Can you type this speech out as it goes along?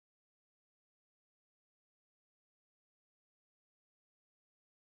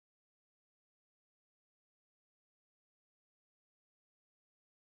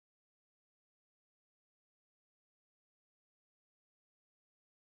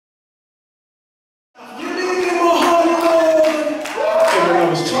You didn't get my heart, Lord. And when I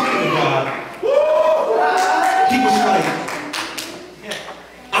was talking to God, he was like,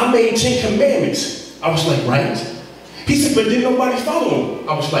 I made 10 commandments. I was like, right? He said, but didn't nobody follow them.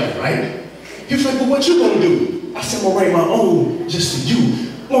 I was like, right? He was like, well, what you gonna do? I said, I'm gonna write my own just for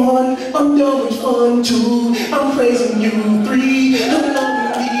you. 1, I'm done with fun. 2, I'm praising you. 3, I'm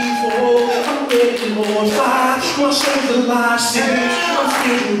loving me. 4, I'm ready, Lord. 5, my soul's alive. 6, I'm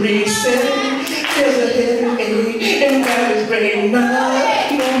feeling real. 7, there's a heaven. 8, and that is great.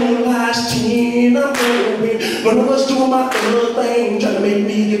 9, no more lies. 10, I'm gonna win. When I was doing my own thing, trying to make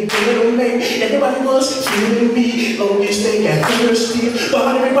me a better name, everybody was feeling me. Longest they got thirsty,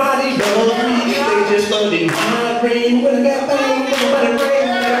 but everybody loved me. They just loved it. My brain, when I got pain, nobody prayed,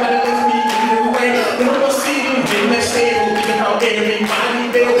 everybody left me either way. Then I was sitting in that stable, thinking how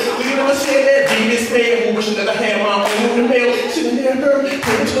everybody felt. Thinking I was sitting there, deepest fail, wishing that I had my own mail. Sitting there,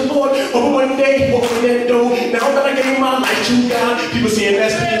 praying to the Lord, hoping one day, open that door. Now that I gave my life to God, people saying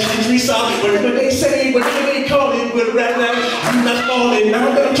that's the solid. Whatever they say, whatever they call it, but right now, I'm not falling. Now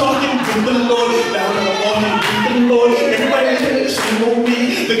that I'm talking with the Lord, now that I'm walking with the Lord, everybody is looking on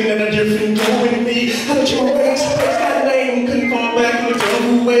me, looking at a different door in me. How did you raise that name? Couldn't fall back in the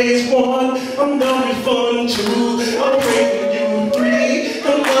double ways. 1, I'm done with fun. 2, I'm praising you. 3,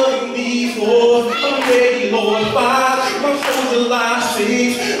 I'm loving me. 4, I'm ready, Lord. 5, my soul's alive.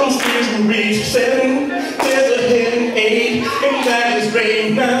 6, I'm spiritual rich. 7, there's a heaven. 8, and that is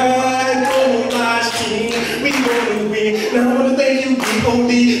great. 9, no lies. 10, we gonna win. Now one of the things you be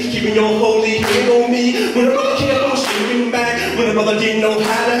holy, keeping your holy hand on me. When a brother kept on stepping back, when a brother didn't know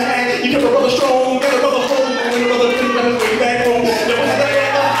how to act, you kept a brother strong, kept a brother home. When a brother couldn't find his way back home, never had to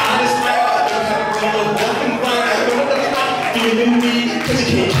have the honest rap, never had a brother walking by, never had to stop feeling me, cause he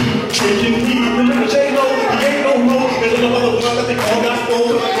can't keep tricking me. Remember J-Lo, he ain't no more. There's another one that they call gospel.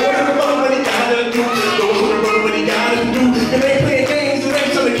 Go to the brother what he gotta do, go to the brother what he gotta do. And they ain't playing games, it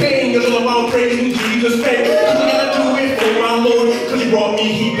ain't to the king, it's all about praising Jesus' name. Cause we gotta do it for my Lord, cause he brought me,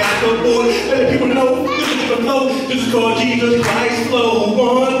 he back aboard. Let the people know, this is the flow, this is called Jesus Christ flow.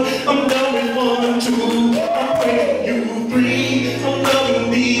 1, I'm done with fun. 2, I'm praising you. 3, I'm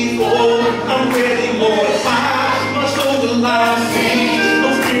loving thee. 4, I'm ready, Lord. 5, my soul's alive. 6,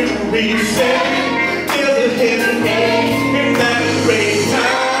 I'm spiritual reset.